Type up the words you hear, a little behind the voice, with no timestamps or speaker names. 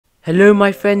Hello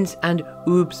my friends, and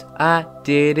oops, I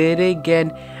did it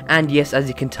again. And yes, as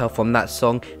you can tell from that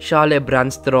song, Charlotte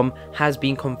Brandstrom has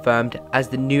been confirmed as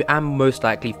the new and most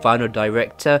likely final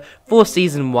director for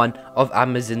season 1 of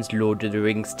Amazon's Lord of the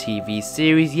Rings TV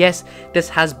series. Yes, this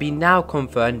has been now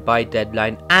confirmed by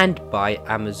Deadline and by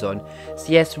Amazon.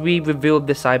 So yes, we revealed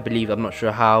this, I believe, I'm not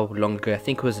sure how long ago, I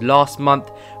think it was last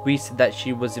month, we said that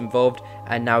she was involved,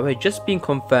 and now it just been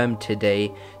confirmed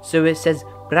today. So it says,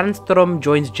 Brandstrom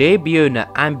joins Jay Biona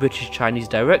and British-Chinese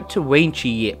director Wayne Chi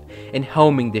Yip in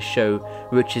helming the show,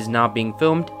 which is now being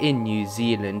filmed in New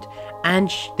Zealand.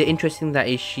 And the interesting that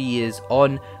is she is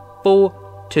on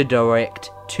to direct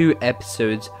 2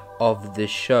 episodes of the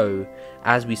show,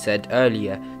 as we said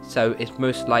earlier. So it's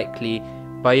most likely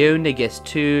Biona gets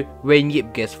 2, Wayne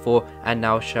Yip gets 4, and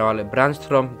now Charlotte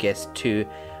Brandstrom gets 2.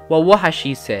 Well, what has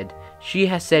she said? She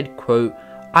has said, quote,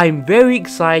 "I'm very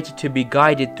excited to be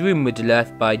guided through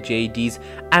Middle-earth by JD's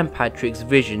and Patrick's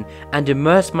vision and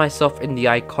immerse myself in the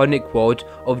iconic world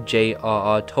of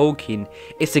J.R.R. Tolkien.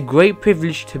 It's a great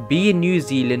privilege to be in New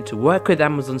Zealand to work with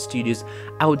Amazon Studios'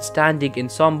 outstanding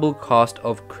ensemble cast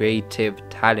of creative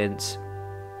talents."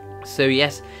 So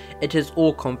yes, it is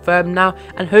all confirmed now,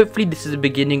 and hopefully this is the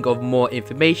beginning of more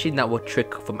information that will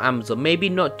trickle from Amazon. Maybe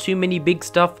not too many big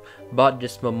stuff, but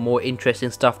just some more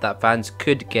interesting stuff that fans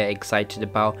could get excited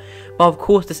about. But of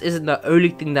course, this isn't the only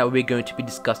thing that we're going to be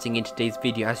discussing in today's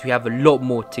video, as we have a lot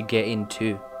more to get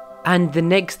into. And the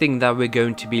next thing that we're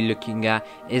going to be looking at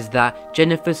is that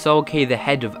Jennifer Solke, the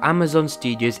head of Amazon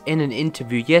Studios, in an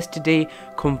interview yesterday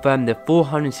confirmed the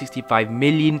 $465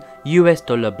 million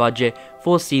budget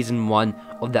for season 1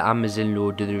 of the Amazon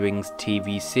Lord of the Rings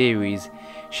TV series.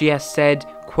 She has said,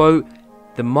 quote,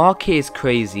 "The market is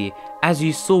crazy. As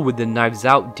you saw with the Knives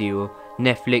Out deal,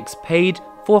 Netflix paid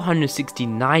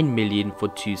 $469 million for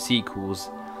 2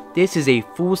 sequels. This is a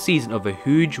full season of a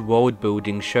huge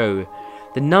world-building show.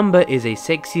 The number is a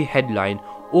sexy headline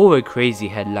or a crazy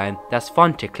headline that's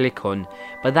fun to click on,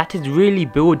 but that is really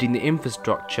building the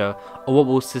infrastructure of what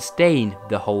will sustain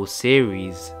the whole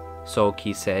series,"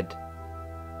 Solke said.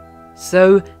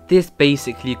 So this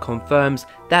basically confirms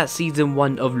that season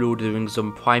 1 of Lord of the Rings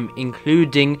on Prime,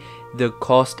 including the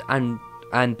cost and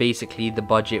basically the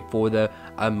budget for the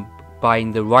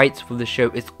buying the rights for the show,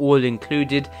 is all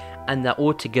included, and that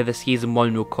altogether season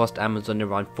 1 will cost Amazon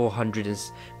around about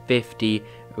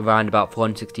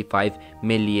 $465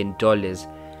 million.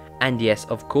 And yes,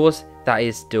 of course, that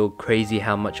is still crazy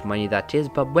how much money that is.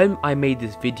 But when I made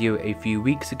this video a few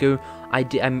weeks ago,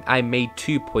 I made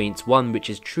 2 points, one which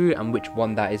is true and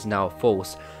one that is now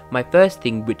false. My first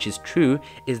thing, which is true,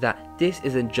 is that this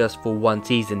isn't just for 1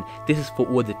 season, this is for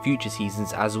all the future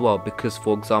seasons as well, because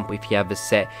for example, if you have a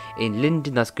set in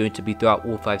Linden that's going to be throughout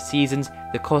all 5 seasons,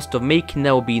 the cost of making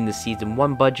that will be in the season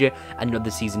 1 budget and not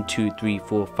the season 2, 3,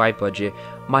 4, 5 budget.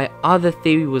 My other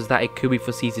theory was that it could be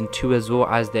for season 2 as well,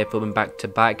 as they're filming back to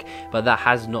back, but that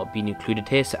has not been included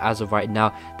here, so as of right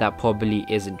now that probably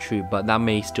isn't true, but that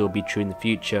may still be true in the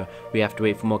future. We have to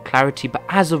wait for more clarity. But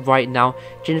as of right now,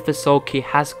 Jennifer Solke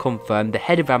has confirmed, the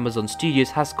head of Amazon Studios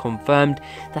has confirmed,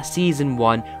 that season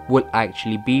 1 will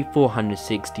actually be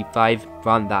 $465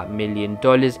 around that million,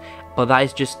 but that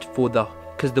is just for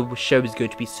because the show is going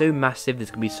to be so massive,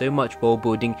 there's going to be so much world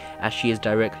building, as she has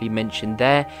directly mentioned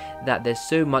there, that there's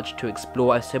so much to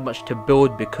explore and so much to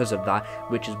build because of that,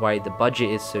 which is why the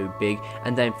budget is so big.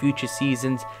 And then future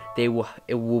seasons,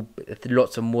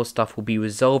 lots of more stuff will be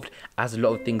resolved, as a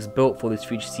lot of things built for this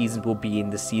future season will be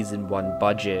in the season 1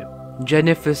 budget.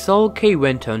 Jennifer Solke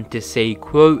went on to say,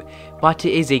 quote, "But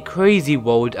it is a crazy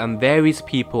world, and various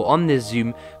people on the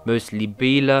Zoom, mostly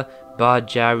Bela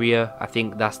Barjaria, I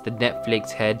think that's the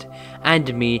Netflix head,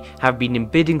 and me, have been in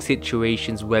bidding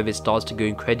situations where it starts to go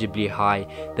incredibly high.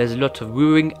 There's a lot of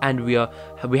wooing, and we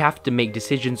have to make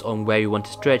decisions on where we want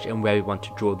to stretch and where we want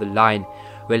to draw the line.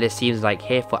 Well, it seems like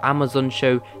here for Amazon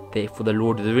show, for the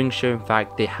Lord of the Rings show, in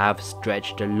fact, they have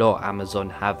stretched a lot, Amazon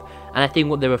have. And I think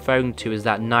what they're referring to is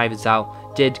that Knives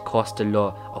Out did cost a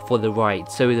lot for the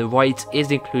rights, so the rights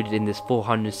is included in this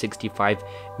 $465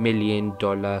 million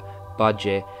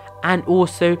budget. And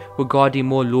also, regarding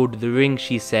more Lord of the Rings,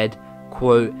 she said,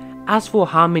 quote, "As for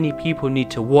how many people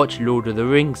need to watch Lord of the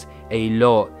Rings, a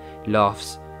lot,"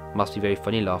 laughs, must be very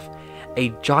funny laugh, "a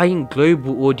giant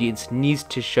global audience needs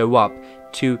to show up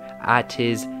to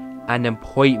an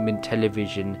appointment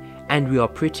television, and we are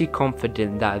pretty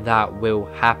confident that that will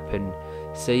happen."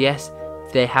 So yes,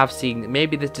 they have seen,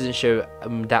 maybe this doesn't show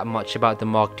that much about the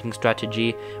marketing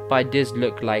strategy, but it does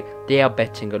look like they are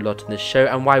betting a lot on the show,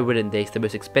 and why wouldn't they? It's the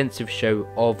most expensive show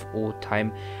of all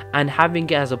time, and having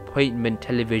it as appointment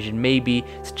television maybe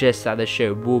suggests that the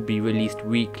show will be released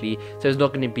weekly, so it's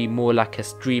not going to be more like a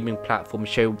streaming platform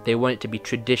show. They want it to be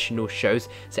traditional shows,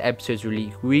 so episodes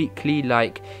released weekly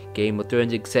like Game of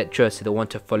Thrones, etc., so they want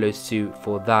to follow suit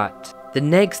for that. The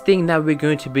next thing that we're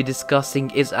going to be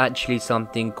discussing is actually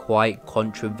something quite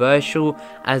controversial,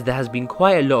 as there has been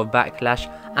quite a lot of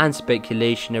backlash and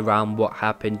speculation around what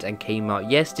happened and came out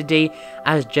yesterday,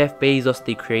 as Jeff Bezos,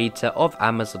 the creator of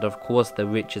Amazon, of course the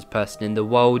richest person in the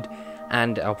world,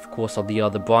 and of course of the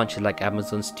other branches like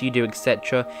Amazon Studio,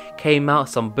 etc., came out,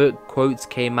 some book quotes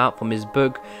came out from his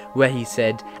book where he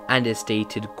said, and it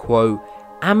stated, quote,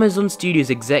 Amazon Studios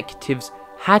executives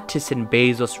had to send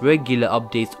Bezos regular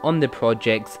updates on the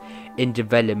projects in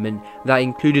development that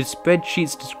included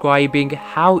spreadsheets describing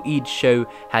how each show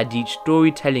had each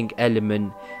storytelling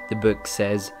element, the book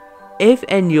says. If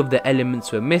any of the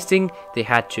elements were missing, they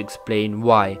had to explain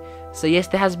why. So yes,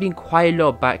 there has been quite a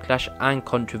lot of backlash and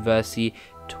controversy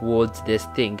towards this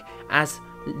thing, as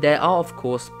there are of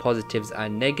course positives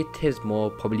and negatives,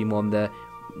 probably more on the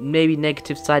maybe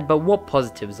negative side, but what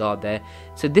positives are there?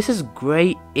 So this is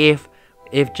great if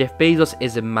Jeff Bezos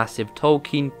is a massive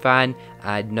Tolkien fan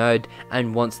and nerd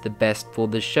and wants the best for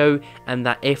the show, and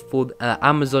that if for the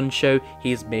Amazon show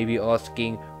he's maybe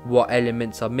asking what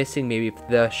elements are missing, maybe if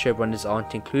the showrunners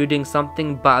aren't including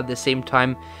something, but at the same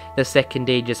time the second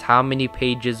age is how many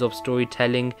pages of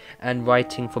storytelling and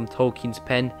writing from Tolkien's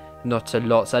pen? Not a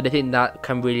lot, so I don't think that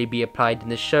can really be applied in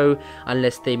the show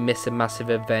unless they miss a massive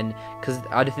event, because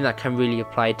I don't think that can really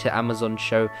apply to Amazon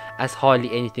show, as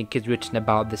hardly anything is written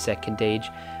about the second age.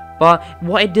 But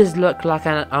what it does look like,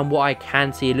 and what I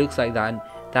can see, it looks like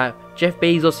that Jeff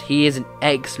Bezos, he is an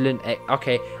excellent,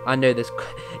 okay, I know this,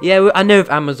 yeah, I know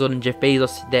of Amazon and Jeff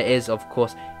Bezos, there is of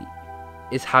course,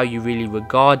 is how you really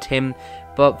regard him.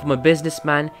 But from a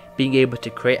businessman, being able to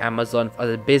create Amazon as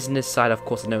a business side, of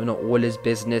course I know not all his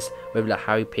business, whether like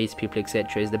how he pays people,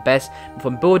 etc., is the best. But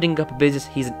from building up a business,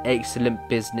 he's an excellent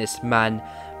businessman.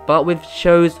 But with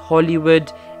shows, Hollywood,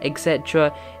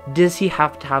 etc., does he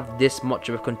have to have this much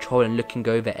of a control and looking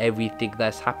over everything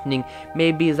that's happening?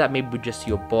 Maybe is that maybe just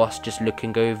your boss just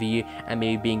looking over you and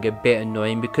maybe being a bit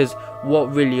annoying, because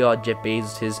what really are Jeff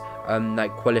Bezos's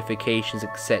like qualifications,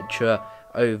 etc.,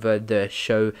 over the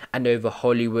show and over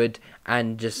Hollywood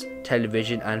and just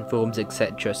television and films,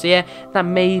 etc. So yeah, that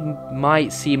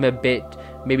might seem a bit,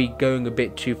 maybe going a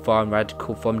bit too far and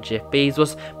radical from Jeff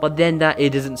Bezos, but then that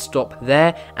it doesn't stop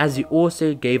there, as he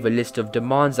also gave a list of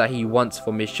demands that he wants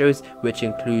from his shows, which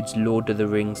includes Lord of the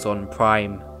Rings on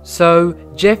Prime. So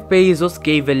Jeff Bezos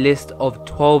gave a list of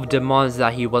 12 demands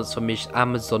that he wants from his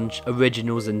Amazon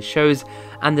originals and shows,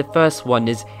 and the first one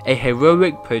is a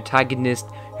heroic protagonist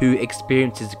who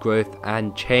experiences growth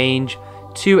and change.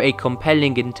 2. A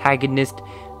compelling antagonist.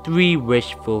 3.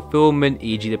 Wish fulfillment,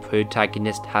 e.g. the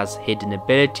protagonist has hidden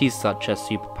abilities such as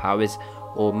superpowers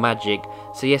or magic.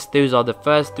 So yes, those are the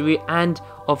first 3, and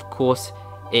of course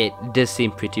it does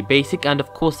seem pretty basic, and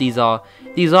of course these are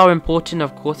important.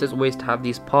 Of course there's always to have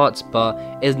these parts, but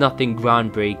it's nothing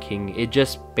groundbreaking, it's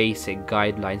just basic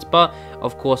guidelines. But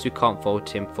of course we can't fault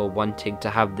him for wanting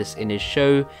to have this in his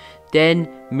show. Then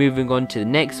moving on to the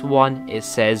next one, it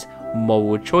says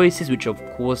moral choices, which of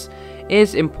course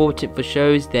is important for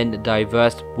shows. Then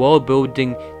diverse world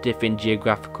building, different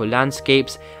geographical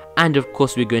landscapes, and of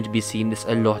course we're going to be seeing this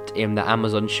a lot in the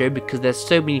Amazon show, because there's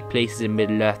so many places in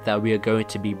Middle Earth that we are going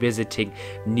to be visiting.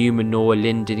 Numenor,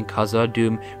 Lindon,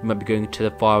 Khazad-dûm, we might be going to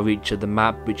the far reach of the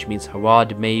map, which means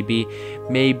Harad, maybe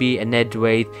an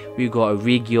Edwaith, we've got a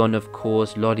Region, of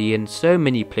course, Lothian, so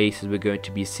many places we're going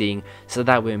to be seeing, so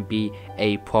that won't be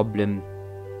a problem.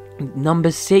 Number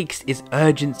 6 is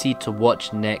urgency to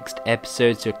watch next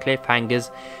episodes, so cliffhangers,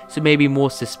 so maybe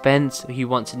more suspense he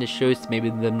wants in the shows,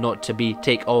 maybe them not to be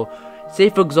say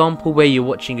for example where you're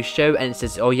watching a show and it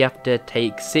says, oh, you have to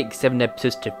take 6-7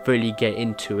 episodes to fully get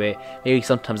into it. Maybe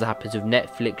sometimes that happens with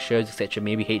Netflix shows, etc.,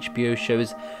 maybe HBO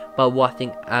shows, but what I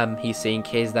think he's saying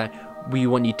here is that we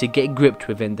want you to get gripped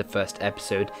within the first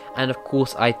episode. And of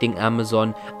course I think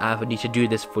Amazon need to do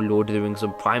this for Lord of the Rings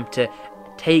on Prime, to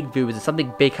take viewers,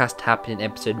 something big has to happen in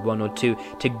episode 1 or 2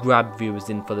 to grab viewers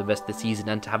in for the rest of the season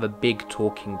and to have a big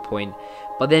talking point.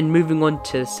 But then moving on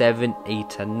to 7,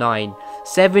 8 and 9.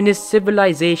 7 is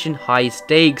civilization high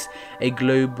stakes, a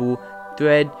global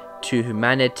threat to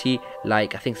humanity,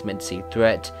 like I think it's meant to say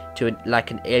threat to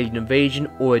like an alien invasion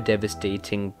or a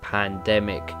devastating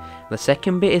pandemic. The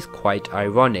second bit is quite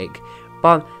ironic,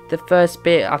 but the first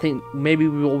bit, I think maybe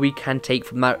what we can take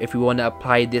from that, if we want to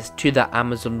apply this to the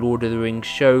Amazon Lord of the Rings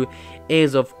show,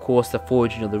 is of course the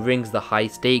forging of the rings, the high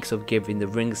stakes of giving the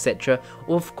rings, etc.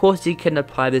 Or of course you can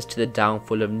apply this to the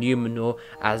downfall of Numenor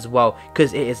as well,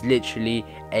 because it is literally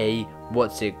a,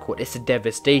 what's it called, it's a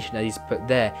devastation that he's put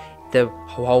there. The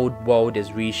whole world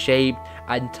is reshaped,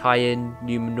 entire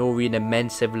Numenorian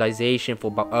immense civilization for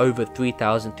about over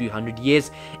 3,300 years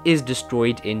is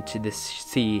destroyed into the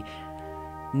sea.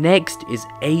 Next is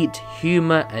 8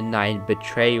 humor and 9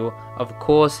 betrayal. Of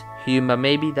course, humor,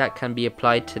 maybe that can be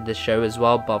applied to the show as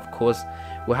well, but of course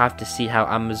we'll have to see how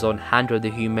Amazon handle the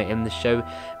humor in the show.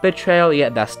 Betrayal, yeah,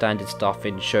 that's standard stuff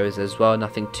in shows as well,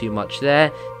 nothing too much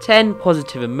there. 10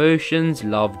 positive emotions,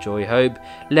 love, joy, hope.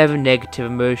 11 negative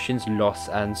emotions, loss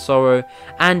and sorrow.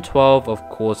 And 12, of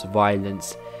course,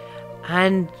 violence.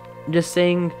 And just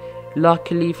saying,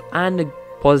 luckily, and a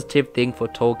positive thing for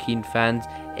Tolkien fans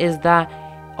is that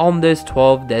on those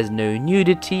 12 there's no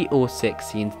nudity or sex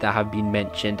scenes that have been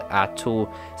mentioned at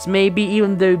all. So maybe,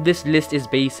 even though this list is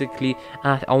basically,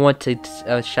 I want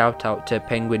to shout out to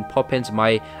Penguin Poppins,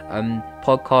 my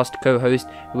podcast co-host,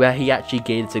 where he actually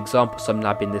gave this example, so I'm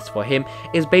nabbing this for him.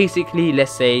 Is basically,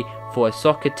 let's say for a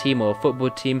soccer team or a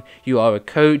football team, you are a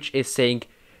coach, is saying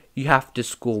you have to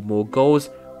score more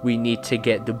goals, we need to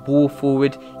get the ball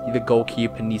forward, the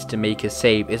goalkeeper needs to make a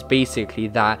save. It's basically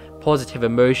that. Positive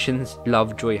emotions,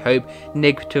 love, joy, hope.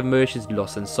 Negative emotions,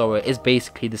 loss and sorrow, is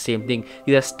basically the same thing.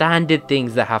 These are standard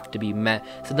things that have to be met,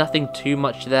 so nothing too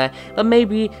much there. But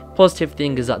maybe positive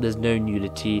thing is that there's no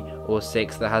nudity or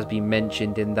sex that has been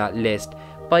mentioned in that list.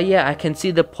 But yeah, I can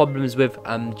see the problems with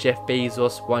Jeff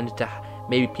Bezos wanted to,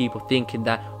 maybe people thinking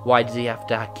that why does he have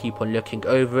to keep on looking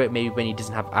over it, maybe when he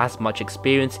doesn't have as much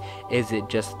experience. Is it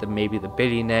just maybe the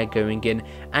billionaire going in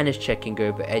and is checking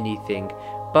over anything?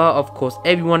 But of course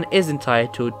everyone is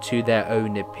entitled to their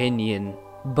own opinion.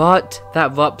 But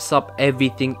that wraps up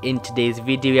everything in today's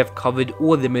video. We have covered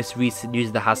all the most recent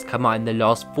news that has come out in the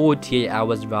last 48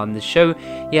 hours around the show.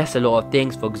 Yes, a lot of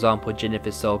things, for example Jennifer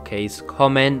Solkay's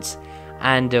comments,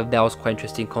 and that was quite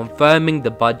interesting, confirming the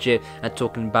budget and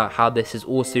talking about how this is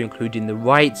also including the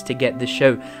rights to get the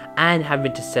show and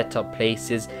having to set up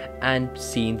places and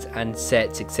scenes and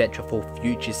sets, etc. for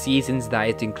future seasons that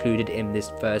is included in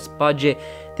this first budget.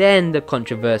 Then the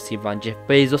controversy around Jeff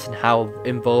Bezos and how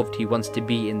involved he wants to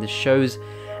be in the shows,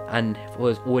 and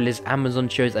for all his Amazon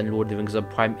shows, and Lord of the Rings on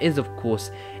Prime is of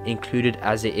course included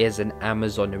as it is an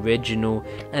Amazon original.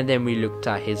 And then we looked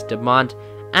at his demand,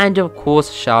 and of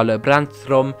course Charlotte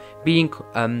Brandstrom being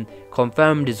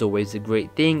confirmed is always a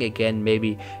great thing. Again,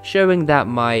 maybe showing that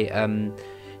my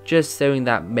just showing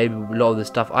that maybe a lot of the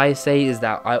stuff I say is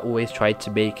that I always try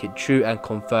to make it true and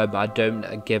confirm. I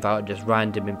don't give out just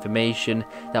random information.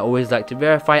 That I always like to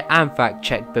verify and fact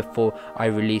check before I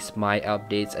release my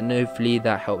updates, and hopefully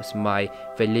that helps my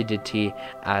validity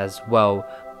as well.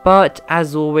 But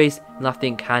as always,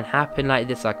 nothing can happen like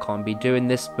this. I can't be doing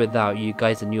this without you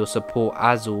guys and your support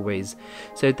as always.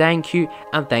 So thank you,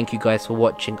 and thank you guys for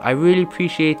watching. I really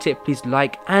appreciate it. Please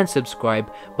like and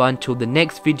subscribe. But until the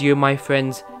next video, my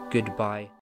friends, goodbye.